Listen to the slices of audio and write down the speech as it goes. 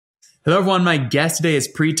Hello, everyone. My guest today is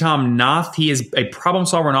Preetam Nath. He is a problem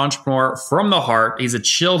solver and entrepreneur from the heart. He's a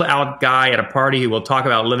chilled out guy at a party who will talk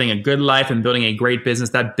about living a good life and building a great business.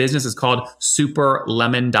 That business is called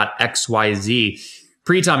SuperLemon.xyz.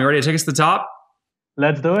 Preetam, you ready to take us to the top?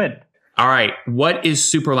 Let's do it. All right. What is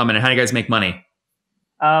SuperLemon and how do you guys make money?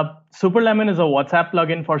 SuperLemon is a WhatsApp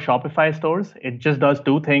plugin for Shopify stores. It just does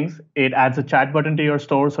two things. It adds a chat button to your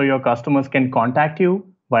store so your customers can contact you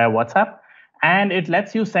via WhatsApp. And it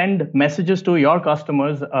lets you send messages to your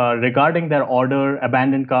customers regarding their order,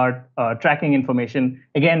 abandoned cart, tracking information,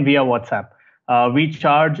 again, via WhatsApp. We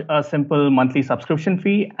charge a simple monthly subscription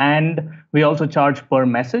fee, and we also charge per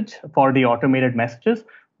message for the automated messages.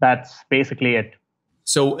 That's basically it.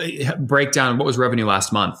 So break down, what was revenue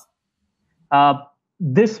last month?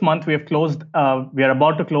 This month we have closed, we are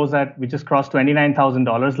about to close at, we just crossed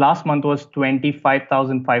 $29,000. Last month was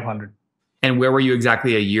 $25,500. And where were you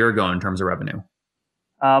exactly a year ago in terms of revenue?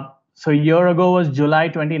 So a year ago was July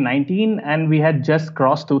 2019, and we had just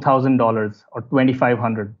crossed $2,000 or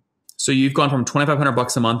 $2,500. So you've gone from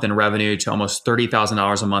 $2,500 a month in revenue to almost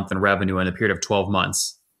 $30,000 a month in revenue in a period of 12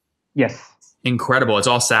 months. Yes. Incredible. It's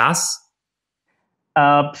all SaaS?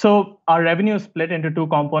 So our revenue is split into two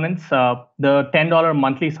components, the $10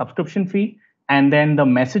 monthly subscription fee, and then the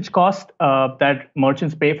message cost that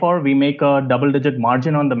merchants pay for. We make a double-digit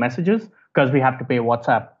margin on the messages because we have to pay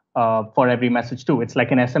WhatsApp for every message too. It's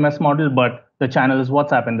like an SMS model, but the channel is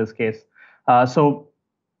WhatsApp in this case. So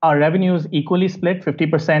our revenue is equally split.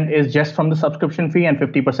 50% is just from the subscription fee and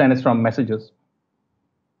 50% is from messages.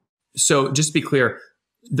 So just to be clear,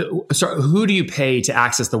 who do you pay to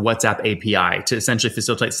access the WhatsApp API to essentially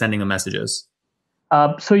facilitate sending the messages?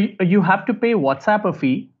 So you have to pay WhatsApp a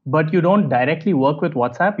fee, but you don't directly work with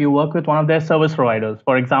WhatsApp. You work with one of their service providers.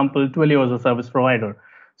 For example, Twilio is a service provider.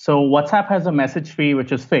 So WhatsApp has a message fee,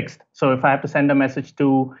 which is fixed. So if I have to send a message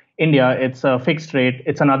to India, it's a fixed rate.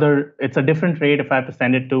 It's a different rate if I have to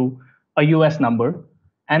send it to a US number.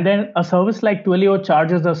 And then a service like Twilio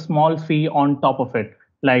charges a small fee on top of it,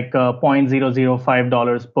 like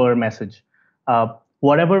 $0.005 per message.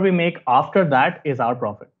 Whatever we make after that is our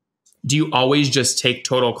profit. Do you always just take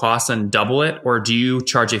total costs and double it, or do you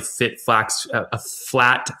charge a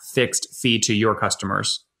flat fixed fee to your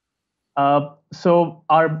customers? So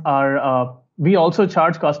we also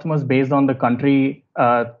charge customers based on the country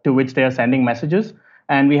to which they are sending messages,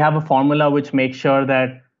 and we have a formula which makes sure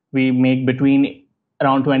that we make between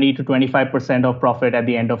around 20 to 25% of profit at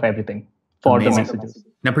the end of everything for Amazing. The messages.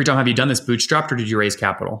 Now, Preetam, have you done this bootstrapped or did you raise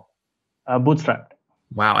capital? Bootstrapped.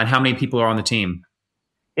 Wow. And how many people are on the team?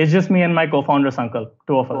 It's just me and my co-founder's uncle,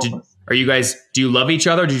 two of us. Do you love each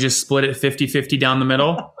other? Do you just split it 50-50 down the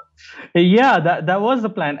middle? Yeah, that was the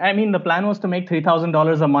plan. I mean, the plan was to make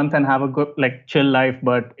 $3,000 a month and have a good, chill life,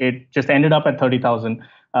 but it just ended up at $30,000.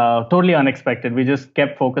 Totally unexpected. We just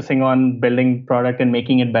kept focusing on building product and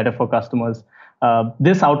making it better for customers.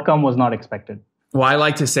 This outcome was not expected. Well, I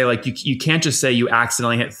like to say, you can't just say you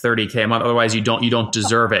accidentally hit 30K a month. Otherwise, you don't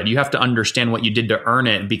deserve it. You have to understand what you did to earn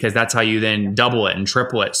it, because that's how you then double it and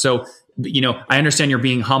triple it. So, I understand you're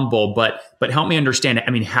being humble, but help me understand it.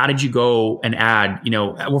 I mean, how did you go and add,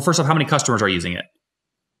 well, first off, how many customers are using it?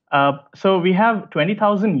 So we have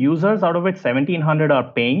 20,000 users, out of which 1,700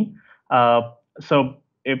 are paying. So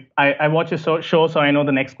if I watch a show, so I know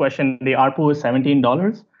the next question, the ARPU is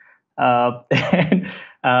 $17.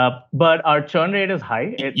 But our churn rate is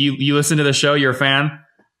high. You listen to the show? You're a fan?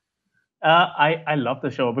 I love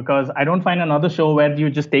the show because I don't find another show where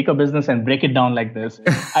you just take a business and break it down like this.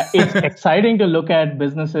 It's exciting to look at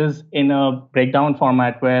businesses in a breakdown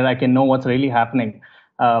format where I can know what's really happening.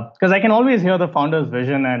 Because I can always hear the founder's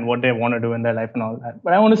vision and what they want to do in their life and all that.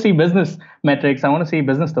 But I want to see business metrics. I want to see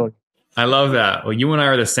business stories. I love that. Well, you and I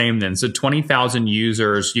are the same then. So 20,000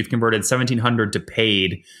 users, you've converted 1,700 to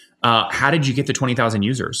paid. How did you get to 20,000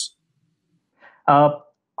 users?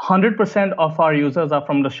 100% of our users are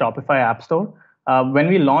from the Shopify App Store. When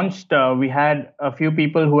we launched, we had a few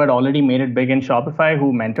people who had already made it big in Shopify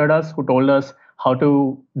who mentored us, who told us how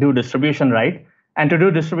to do distribution right. And to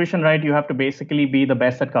do distribution right, you have to basically be the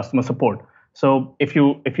best at customer support. So if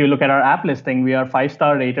you look at our app listing, we are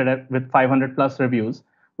 5-star rated with 500 plus reviews,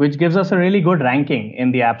 which gives us a really good ranking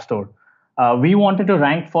in the App Store. We wanted to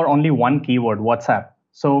rank for only one keyword, WhatsApp.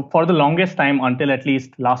 So for the longest time, until at least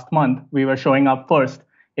last month, we were showing up first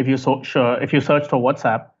if you search for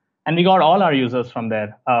WhatsApp, and we got all our users from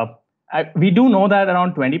there. We do know that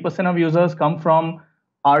around 20% of users come from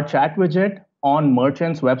our chat widget on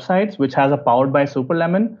merchants' websites, which has a powered by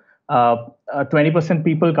SuperLemon. 20%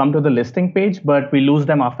 people come to the listing page, but we lose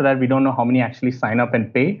them after that. We don't know how many actually sign up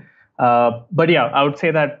and pay. But yeah, I would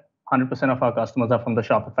say that 100% of our customers are from the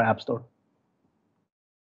Shopify App Store.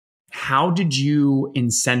 How did you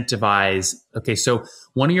incentivize? Okay, so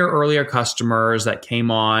one of your earlier customers that came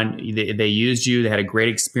on, they used you, they had a great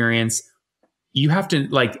experience. You have to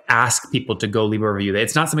like ask people to go leave a review.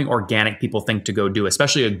 It's not something organic people think to go do,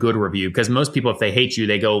 especially a good review, because most people, if they hate you,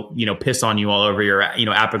 they go, piss on you all over your,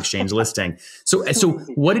 App Exchange listing. So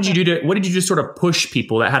what did you do to sort of push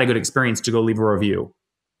people that had a good experience to go leave a review?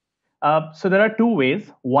 So there are two ways.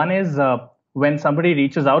 One is when somebody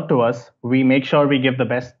reaches out to us, we make sure we give the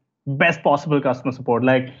best possible customer support.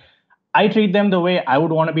 Like I treat them the way I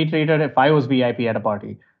would want to be treated if I was VIP at a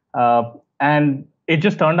party. And it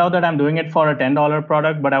just turned out that I'm doing it for a $10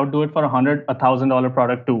 product, but I would do it for $1,000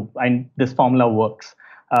 product too. This formula works.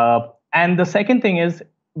 And the second thing is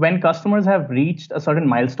when customers have reached a certain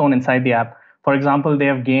milestone inside the app, for example, they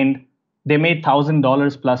made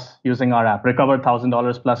 $1,000 plus using our app, recovered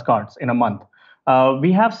 $1,000 plus cards in a month.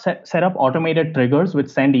 We have set up automated triggers which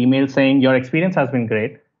send emails saying your experience has been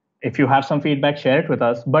great. If you have some feedback, share it with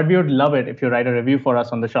us. But we would love it if you write a review for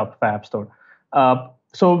us on the Shopify App Store.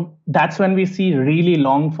 So that's when we see really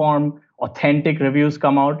long form, authentic reviews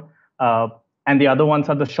come out. And the other ones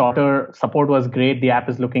are the shorter, support was great, the app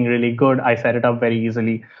is looking really good, I set it up very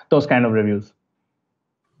easily, those kind of reviews.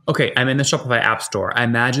 Okay, I'm in the Shopify App Store. I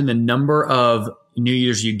imagine the number of new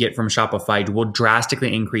users you get from Shopify will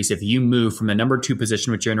drastically increase if you move from the number 2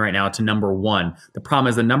 position, which you're in right now, to number 1. The problem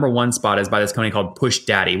is the number 1 spot is by this company called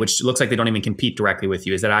Pushdaddy, which looks like they don't even compete directly with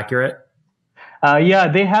you. Is that accurate? Yeah,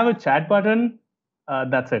 they have a chat button.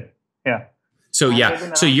 That's it. Yeah. So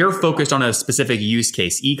you're focused on a specific use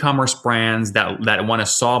case, e-commerce brands that want to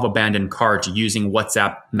solve abandoned carts using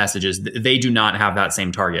WhatsApp messages. They do not have that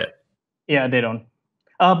same target. Yeah, they don't.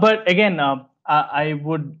 But again, I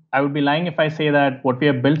would be lying if I say that what we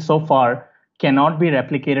have built so far cannot be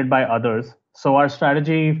replicated by others. So our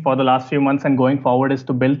strategy for the last few months and going forward is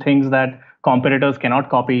to build things that competitors cannot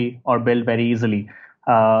copy or build very easily.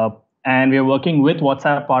 And we're working with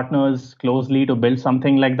WhatsApp partners closely to build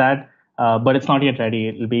something like that. But it's not yet ready.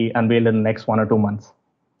 It'll be unveiled in the next 1 or 2 months.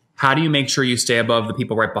 How do you make sure you stay above the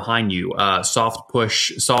people right behind you? Soft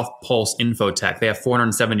Pulse Infotech. They have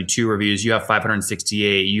 472 reviews. You have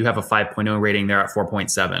 568. You have a 5.0 rating. They're at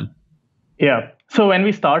 4.7. Yeah. So when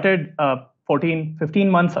we started 15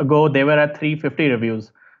 months ago, they were at 350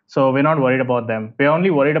 reviews. So we're not worried about them. We're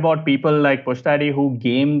only worried about people like Pushdaddy who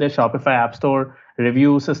game the Shopify App Store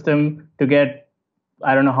review system to get,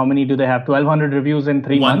 I don't know how many do they have, 1,200 reviews in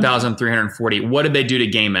 3 months? 1,340. What did they do to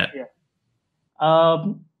game it? Yeah.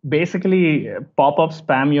 Basically, pop-up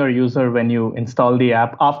spam your user when you install the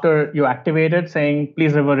app. After you activate it, saying,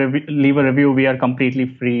 please leave a review. We are completely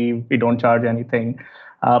free. We don't charge anything.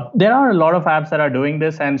 There are a lot of apps that are doing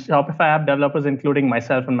this, and Shopify app developers, including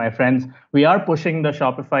myself and my friends, we are pushing the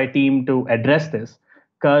Shopify team to address this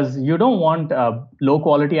because you don't want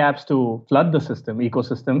low-quality apps to flood the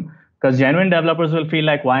ecosystem, because genuine developers will feel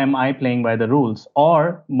like, why am I playing by the rules?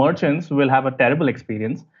 Or merchants will have a terrible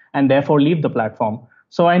experience and therefore leave the platform.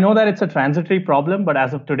 So I know that it's a transitory problem, but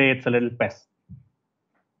as of today, it's a little pest.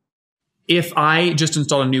 If I just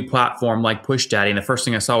installed a new platform like Pushdaddy, and the first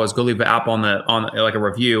thing I saw was go leave an app on like a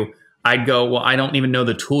review, I'd go, well, I don't even know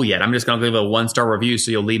the tool yet. I'm just going to leave a 1-star review,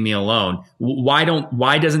 so you'll leave me alone. Why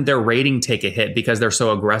doesn't their rating take a hit? Because they're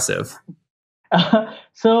so aggressive.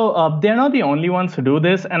 So they're not the only ones who do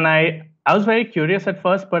this, and I was very curious at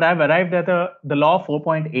first, but I've arrived at the law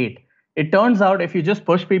 4.8. It turns out if you just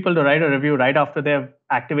push people to write a review right after they've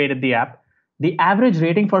activated the app, the average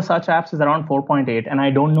rating for such apps is around 4.8. And I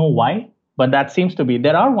don't know why, but that seems to be.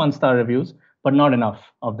 There are 1-star reviews, but not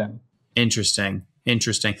enough of them. Interesting.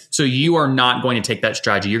 So you are not going to take that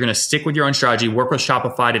strategy. You're going to stick with your own strategy, work with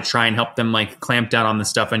Shopify to try and help them like clamp down on this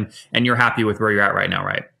stuff. And you're happy with where you're at right now,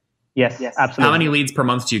 right? Yes, absolutely. How many leads per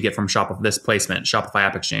month do you get from this placement, Shopify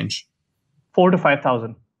App Exchange? 4,000 to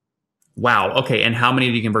 5,000. Wow. Okay. And how many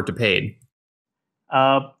do you convert to paid?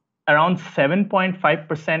 Around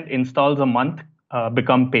 7.5% installs a month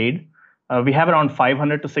become paid. We have around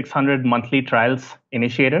 500 to 600 monthly trials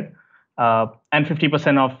initiated, and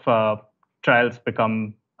 50% of trials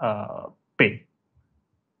become paid.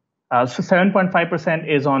 So 7.5%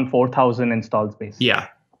 is on 4,000 installs base. Yeah.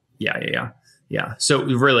 So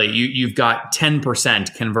really, you've got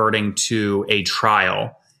 10% converting to a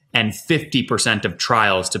trial and 50% of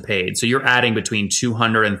trials to paid. So you're adding between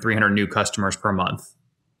 200 and 300 new customers per month.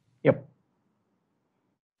 Yep.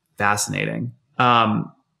 Fascinating.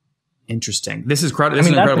 Interesting. This is incredible. That's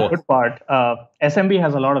the good part. SMB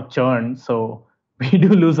has a lot of churn, so we do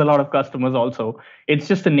lose a lot of customers also. It's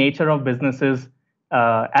just the nature of businesses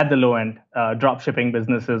at the low end, drop shipping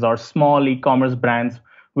businesses or small e-commerce brands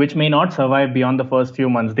which may not survive beyond the first few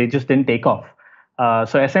months. They just didn't take off.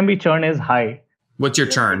 So SMB churn is high. What's your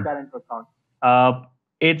churn? Take that into account.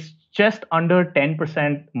 It's just under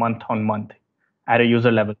 10% month on month at a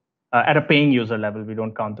user level, at a paying user level. We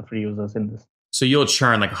don't count the free users in this. So you'll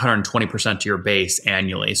churn like 120% to your base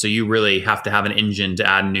annually. So you really have to have an engine to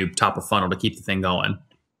add a new top of funnel to keep the thing going.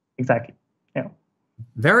 Exactly. Yeah.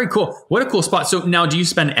 Very cool. What a cool spot. So now, do you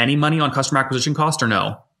spend any money on customer acquisition cost or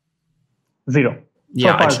no? Zero.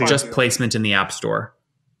 Yeah, so it's zero. just placement in the App Store.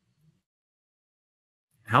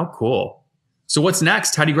 How cool. So what's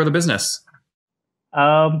next? How do you grow the business?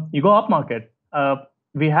 You go up market.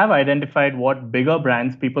 We have identified what bigger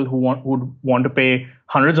brands, people who would want to pay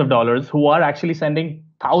hundreds of dollars, who are actually sending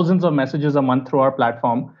thousands of messages a month through our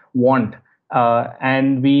platform, want.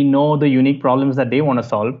 And we know the unique problems that they want to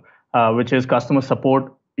solve, which is customer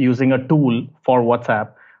support using a tool for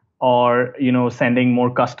WhatsApp, or sending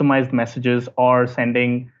more customized messages, or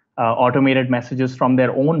sending automated messages from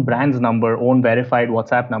their own brand's number, own verified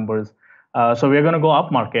WhatsApp numbers. So we're going to go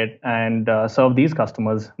up market and serve these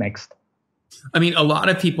customers next. I mean, a lot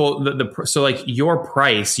of people, so like your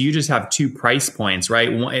price, you just have two price points, right?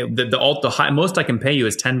 The high, most I can pay you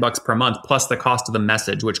is $10 per month plus the cost of the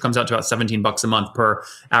message, which comes out to about $17 a month per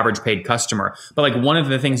average paid customer. But like one of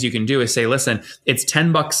the things you can do is say, listen, it's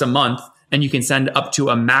 $10 a month and you can send up to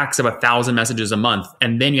a max of 1,000 messages a month.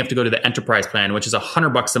 And then you have to go to the enterprise plan, which is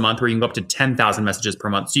 $100 a month, where you can go up to 10,000 messages per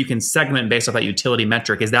month. So you can segment based off that utility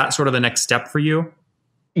metric. Is that sort of the next step for you?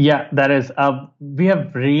 Yeah, that is. We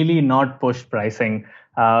have really not pushed pricing.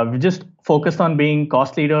 We just focused on being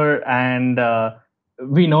cost leader, and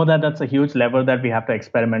we know that that's a huge lever that we have to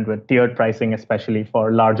experiment with, tiered pricing, especially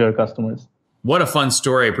for larger customers. What a fun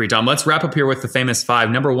story, Preetam. Let's wrap up here with the famous 5.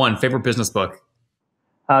 Number 1, favorite business book.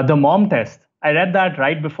 The Mom Test. I read that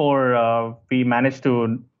right before we managed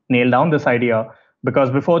to nail down this idea, because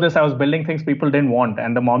before this, I was building things people didn't want.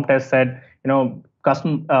 And the Mom Test said,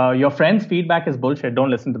 your friends' feedback is bullshit.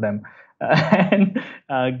 Don't listen to them. And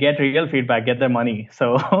get real feedback, get their money.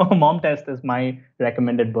 So Mom Test is my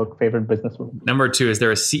recommended book, favorite business book. Number 2, is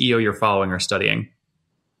there a CEO you're following or studying?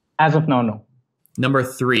 As of now, no. Number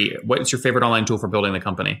 3, what's your favorite online tool for building the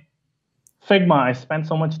company? Figma. I spend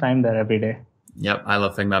so much time there every day. Yep, I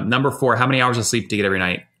love Figma. Number 4, how many hours of sleep do you get every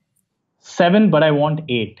night? 7, but I want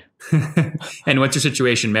 8. And what's your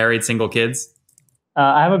situation? Married, single, kids?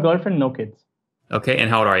 I have a girlfriend, no kids. Okay, and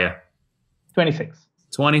how old are you? 26.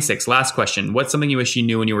 26. Last question. What's something you wish you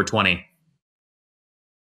knew when you were 20?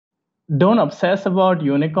 Don't obsess about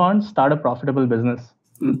unicorns. Start a profitable business.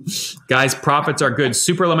 Guys, profits are good.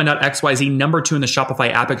 SuperLemon.xyz, number 2 in the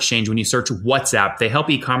Shopify app exchange when you search WhatsApp. They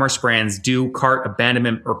help e-commerce brands do cart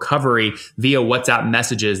abandonment recovery via WhatsApp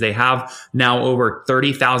messages. They have now over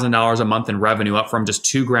 $30,000 a month in revenue, up from just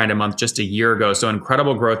 $2,000 a month just a year ago. So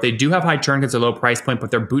incredible growth. They do have high churn because it's a low price point,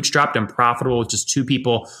 but they're bootstrapped and profitable with just 2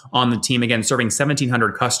 people on the team. Again, serving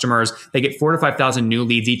 1,700 customers. They get 4,000 to 5,000 new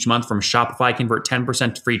leads each month from Shopify, convert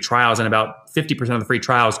 10% to free trials, and about 50% of the free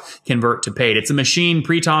trials convert to paid. It's a machine.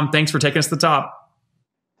 Preetam, thanks for taking us to the top.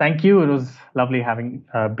 Thank you. It was lovely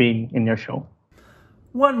being in your show.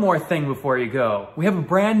 One more thing before you go. We have a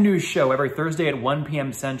brand new show every Thursday at 1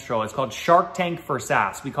 p.m. Central. It's called Shark Tank for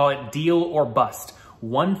SaaS. We call it Deal or Bust.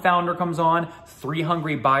 One founder comes on, 3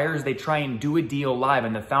 hungry buyers, they try and do a deal live,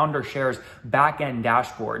 and the founder shares back-end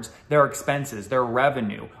dashboards, their expenses, their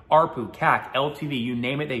revenue, ARPU, CAC, LTV, you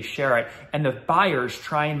name it, they share it, and the buyers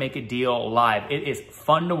try and make a deal live. It is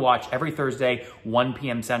fun to watch every Thursday, 1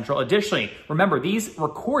 p.m. Central. Additionally, remember, these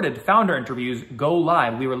recorded founder interviews go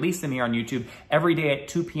live. We release them here on YouTube every day at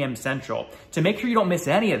 2 p.m. Central. To make sure you don't miss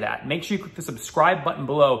any of that, make sure you click the subscribe button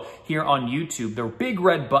below here on YouTube, the big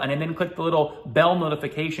red button, and then click the little bell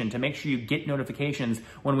notification to make sure you get notifications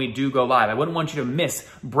when we do go live. I wouldn't want you to miss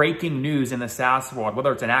breaking news in the SaaS world,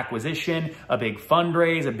 whether it's an acquisition, a big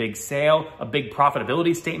fundraise, a big sale, a big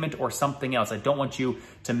profitability statement, or something else. I don't want you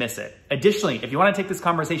to miss it. Additionally, if you want to take this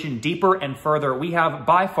conversation deeper and further, we have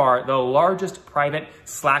by far the largest private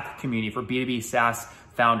Slack community for B2B SaaS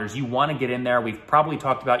founders. You want to get in there. We've probably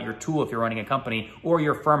talked about your tool if you're running a company, or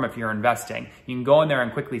your firm if you're investing. You can go in there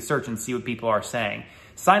and quickly search and see what people are saying.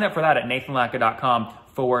 Sign up for that at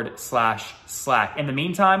nathanlatka.com/Slack. In the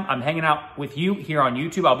meantime, I'm hanging out with you here on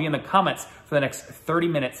YouTube. I'll be in the comments for the next 30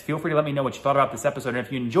 minutes. Feel free to let me know what you thought about this episode. And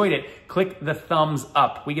if you enjoyed it, click the thumbs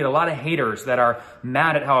up. We get a lot of haters that are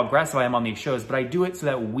mad at how aggressive I am on these shows, but I do it so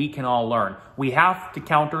that we can all learn. We have to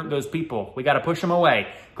counter those people. We got to push them away.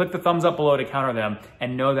 Click the thumbs up below to counter them,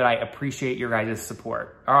 and know that I appreciate your guys'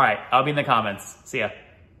 support. All right, I'll be in the comments. See ya.